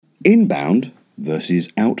Inbound versus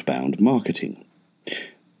outbound marketing.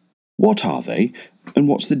 What are they, and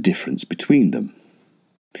what's the difference between them?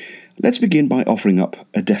 Let's begin by offering up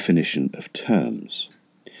a definition of terms.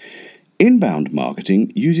 Inbound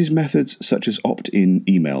marketing uses methods such as opt-in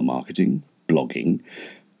email marketing, blogging,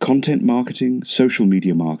 content marketing, social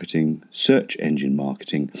media marketing, search engine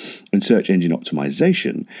marketing, and search engine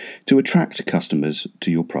optimization to attract customers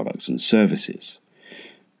to your products and services.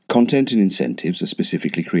 Content and incentives are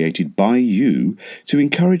specifically created by you to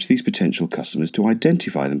encourage these potential customers to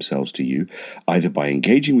identify themselves to you, either by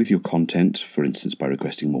engaging with your content, for instance by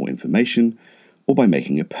requesting more information, or by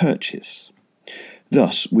making a purchase.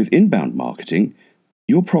 Thus, with inbound marketing,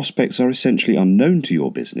 your prospects are essentially unknown to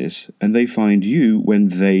your business, and they find you when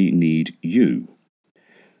they need you.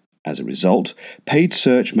 As a result, paid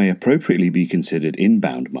search may appropriately be considered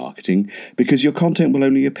inbound marketing because your content will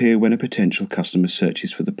only appear when a potential customer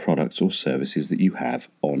searches for the products or services that you have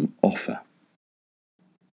on offer.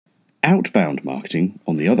 Outbound marketing,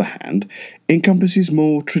 on the other hand, encompasses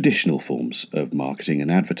more traditional forms of marketing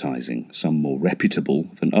and advertising, some more reputable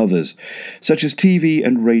than others, such as TV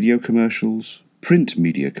and radio commercials, print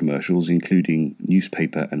media commercials including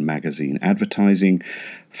newspaper and magazine advertising,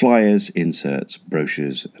 flyers, inserts,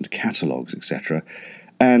 brochures and catalogues, etc.,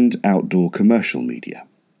 and outdoor commercial media.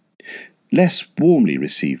 Less warmly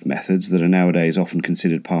received methods that are nowadays often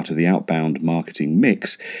considered part of the outbound marketing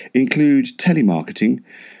mix include telemarketing,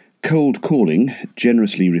 cold calling,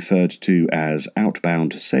 generously referred to as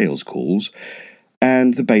outbound sales calls,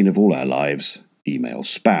 and the bane of all our lives, email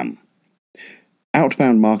spam.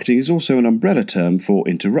 Outbound marketing is also an umbrella term for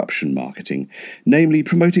interruption marketing, namely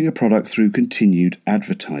promoting a product through continued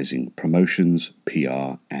advertising, promotions,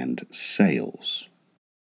 PR, and sales.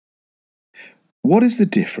 What is the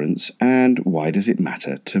difference and why does it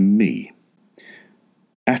matter to me?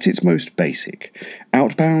 At its most basic,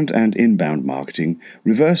 outbound and inbound marketing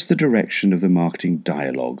reverse the direction of the marketing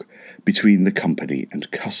dialogue between the company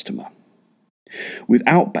and customer. With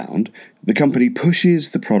outbound, the company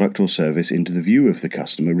pushes the product or service into the view of the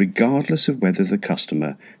customer regardless of whether the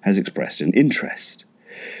customer has expressed an interest.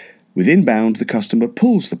 With inbound, the customer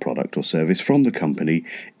pulls the product or service from the company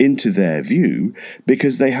into their view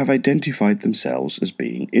because they have identified themselves as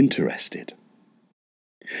being interested.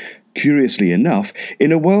 Curiously enough,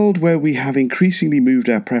 in a world where we have increasingly moved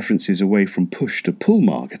our preferences away from push to pull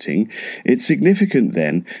marketing, it's significant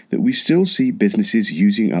then that we still see businesses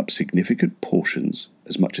using up significant portions,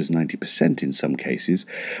 as much as 90% in some cases,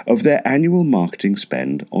 of their annual marketing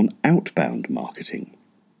spend on outbound marketing.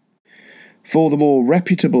 For the more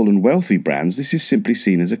reputable and wealthy brands, this is simply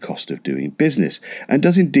seen as a cost of doing business, and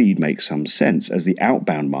does indeed make some sense as the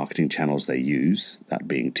outbound marketing channels they use, that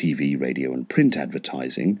being TV, radio and print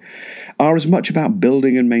advertising, are as much about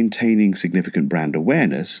building and maintaining significant brand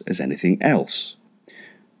awareness as anything else.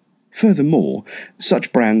 Furthermore,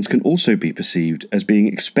 such brands can also be perceived as being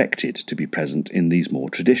expected to be present in these more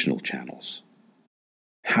traditional channels.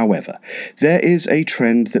 However, there is a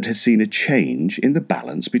trend that has seen a change in the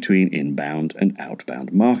balance between inbound and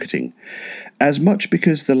outbound marketing, as much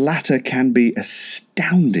because the latter can be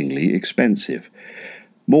astoundingly expensive.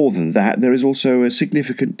 More than that, there is also a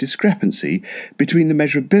significant discrepancy between the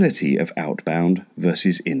measurability of outbound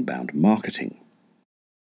versus inbound marketing.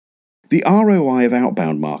 The ROI of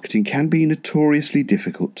outbound marketing can be notoriously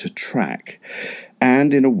difficult to track,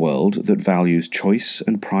 and in a world that values choice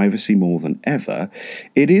and privacy more than ever,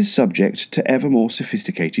 it is subject to ever more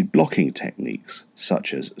sophisticated blocking techniques,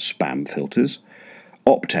 such as spam filters,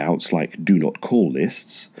 opt-outs like do not call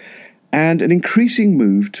lists, and an increasing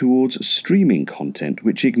move towards streaming content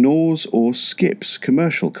which ignores or skips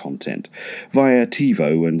commercial content via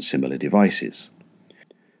TiVo and similar devices.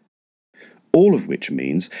 All of which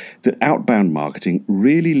means that outbound marketing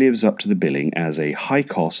really lives up to the billing as a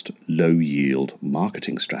high-cost, low-yield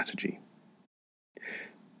marketing strategy.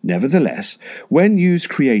 Nevertheless, when used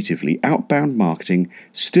creatively, outbound marketing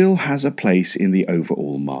still has a place in the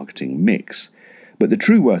overall marketing mix, but the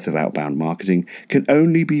true worth of outbound marketing can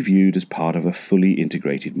only be viewed as part of a fully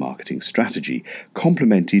integrated marketing strategy,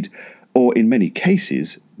 complemented, or in many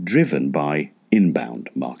cases, driven by inbound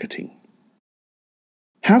marketing.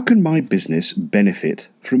 How can my business benefit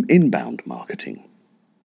from inbound marketing?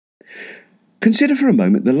 Consider for a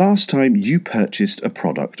moment the last time you purchased a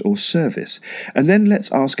product or service, and then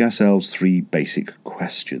let's ask ourselves 3 basic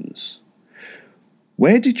questions.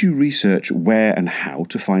 Where did you research where and how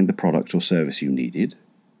to find the product or service you needed?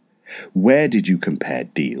 Where did you compare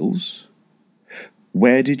deals?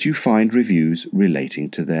 Where did you find reviews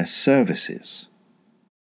relating to their services?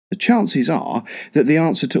 The chances are that the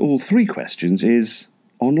answer to all 3 questions is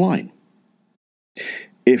online.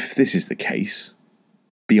 If this is the case,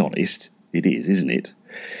 be honest, it is, isn't it?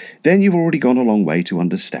 Then you've already gone a long way to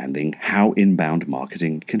understanding how inbound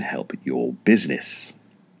marketing can help your business.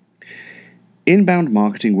 Inbound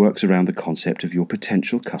marketing works around the concept of your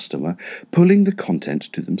potential customer pulling the content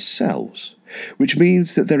to themselves, which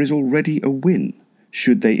means that there is already a win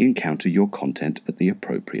should they encounter your content at the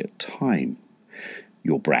appropriate time.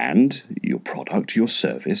 Your brand, your product, your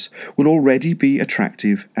service will already be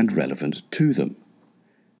attractive and relevant to them.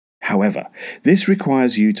 However, this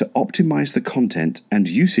requires you to optimize the content and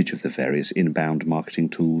usage of the various inbound marketing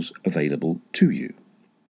tools available to you.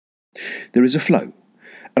 There is a flow,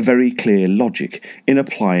 a very clear logic in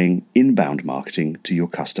applying inbound marketing to your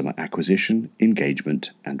customer acquisition,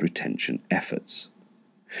 engagement, and retention efforts.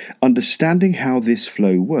 Understanding how this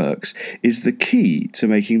flow works is the key to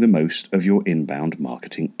making the most of your inbound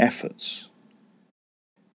marketing efforts.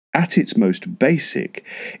 At its most basic,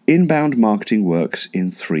 inbound marketing works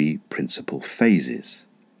in three principal phases: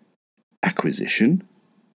 acquisition,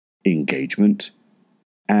 engagement,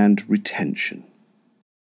 and retention.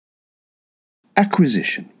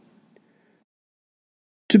 Acquisition.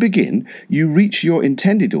 To begin, you reach your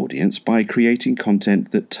intended audience by creating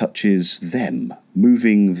content that touches them,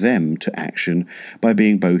 moving them to action by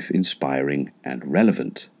being both inspiring and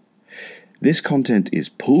relevant. This content is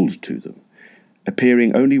pulled to them,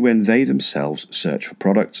 appearing only when they themselves search for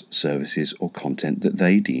products, services, or content that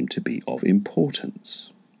they deem to be of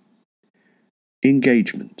importance.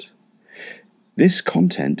 Engagement. This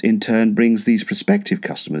content in turn brings these prospective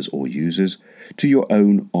customers or users to your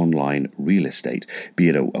own online real estate, be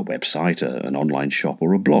it a website, an online shop,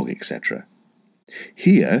 or a blog, etc.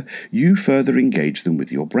 Here, you further engage them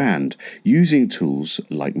with your brand, using tools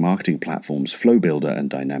like marketing platforms Flow Builder and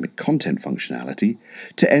dynamic content functionality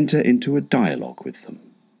to enter into a dialogue with them.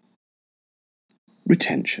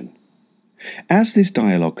 Retention. As this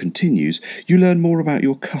dialogue continues, you learn more about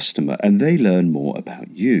your customer and they learn more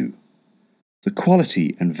about you. The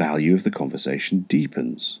quality and value of the conversation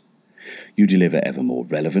deepens. You deliver ever more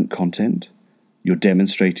relevant content, your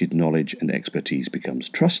demonstrated knowledge and expertise becomes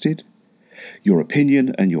trusted, your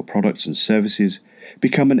opinion and your products and services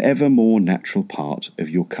become an ever more natural part of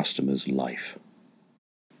your customer's life.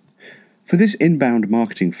 For this inbound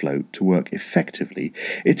marketing flow to work effectively,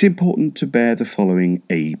 it's important to bear the following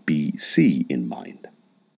ABC in mind.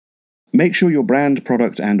 Make sure your brand,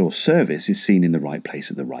 product, and/or service is seen in the right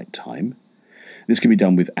place at the right time. This can be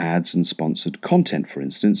done with ads and sponsored content, for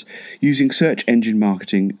instance, using search engine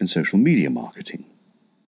marketing and social media marketing.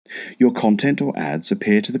 Your content or ads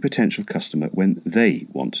appear to the potential customer when they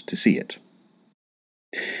want to see it.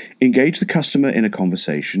 Engage the customer in a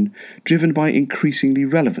conversation driven by increasingly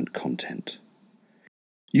relevant content.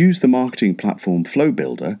 Use the marketing platform Flow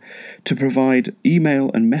Builder to provide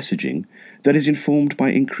email and messaging that is informed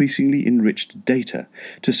by increasingly enriched data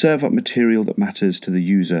to serve up material that matters to the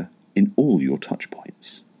user in all your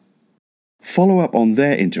touchpoints. Follow up on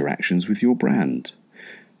their interactions with your brand.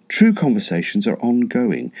 True conversations are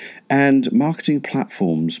ongoing, and marketing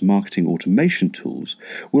platforms' marketing automation tools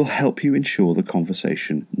will help you ensure the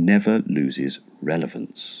conversation never loses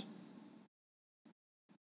relevance.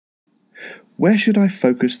 Where should I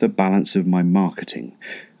focus the balance of my marketing?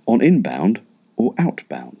 On inbound or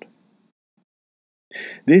outbound?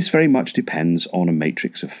 This very much depends on a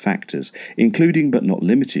matrix of factors, including but not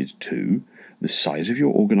limited to the size of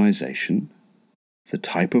your organization, the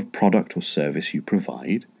type of product or service you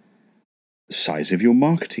provide, the size of your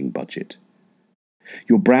marketing budget,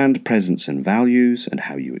 your brand presence and values and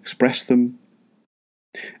how you express them,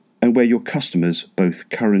 and where your customers, both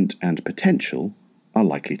current and potential, are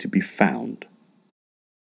likely to be found.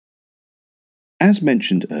 As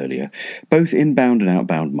mentioned earlier, both inbound and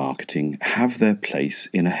outbound marketing have their place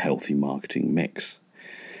in a healthy marketing mix.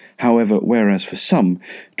 However, whereas for some,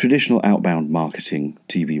 traditional outbound marketing,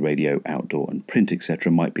 TV, radio, outdoor and print,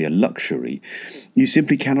 etc. might be a luxury, you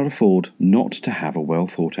simply cannot afford not to have a well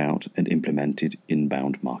thought out and implemented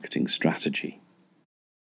inbound marketing strategy.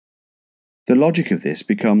 The logic of this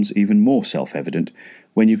becomes even more self-evident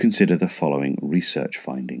when you consider the following research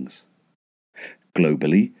findings.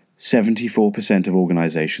 Globally, 74% of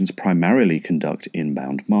organizations primarily conduct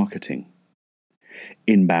inbound marketing.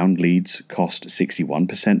 Inbound leads cost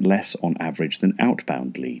 61% less on average than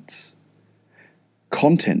outbound leads.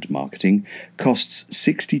 Content marketing costs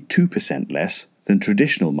 62% less than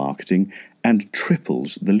traditional marketing and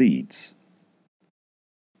triples the leads.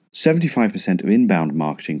 75% of inbound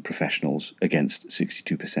marketing professionals against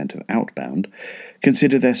 62% of outbound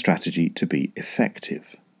consider their strategy to be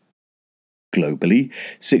effective. Globally,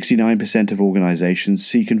 69% of organizations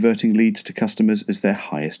see converting leads to customers as their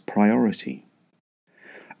highest priority.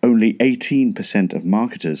 Only 18% of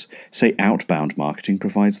marketers say outbound marketing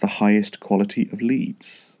provides the highest quality of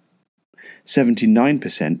leads.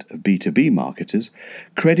 79% of B2B marketers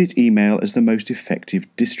credit email as the most effective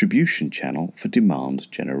distribution channel for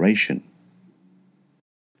demand generation.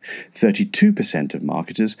 32% of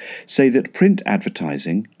marketers say that print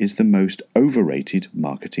advertising is the most overrated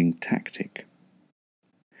marketing tactic.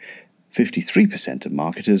 53% of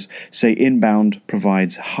marketers say inbound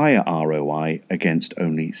provides higher ROI against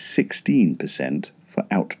only 16% for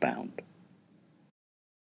outbound.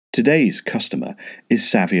 Today's customer is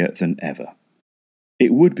savvier than ever.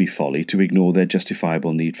 It would be folly to ignore their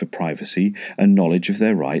justifiable need for privacy and knowledge of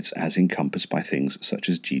their rights as encompassed by things such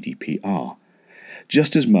as GDPR,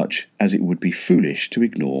 just as much as it would be foolish to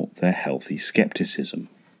ignore their healthy skepticism.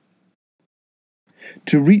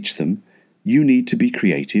 To reach them, you need to be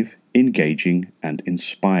creative, engaging, and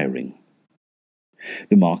inspiring.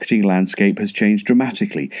 The marketing landscape has changed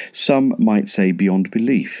dramatically, some might say beyond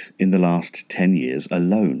belief, in the last 10 years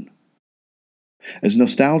alone. As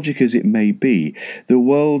nostalgic as it may be, the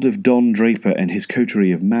world of Don Draper and his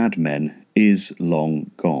coterie of madmen is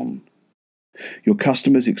long gone. Your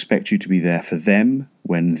customers expect you to be there for them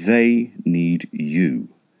when they need you,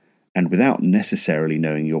 and without necessarily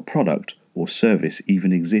knowing your product or service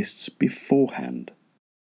even exists beforehand.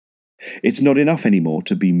 It's not enough anymore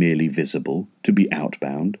to be merely visible, to be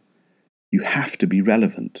outbound. You have to be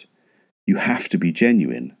relevant, you have to be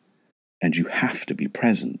genuine, and you have to be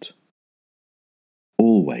present.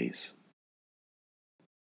 Always.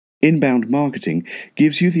 Inbound marketing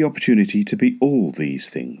gives you the opportunity to be all these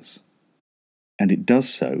things, and it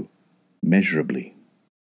does so measurably.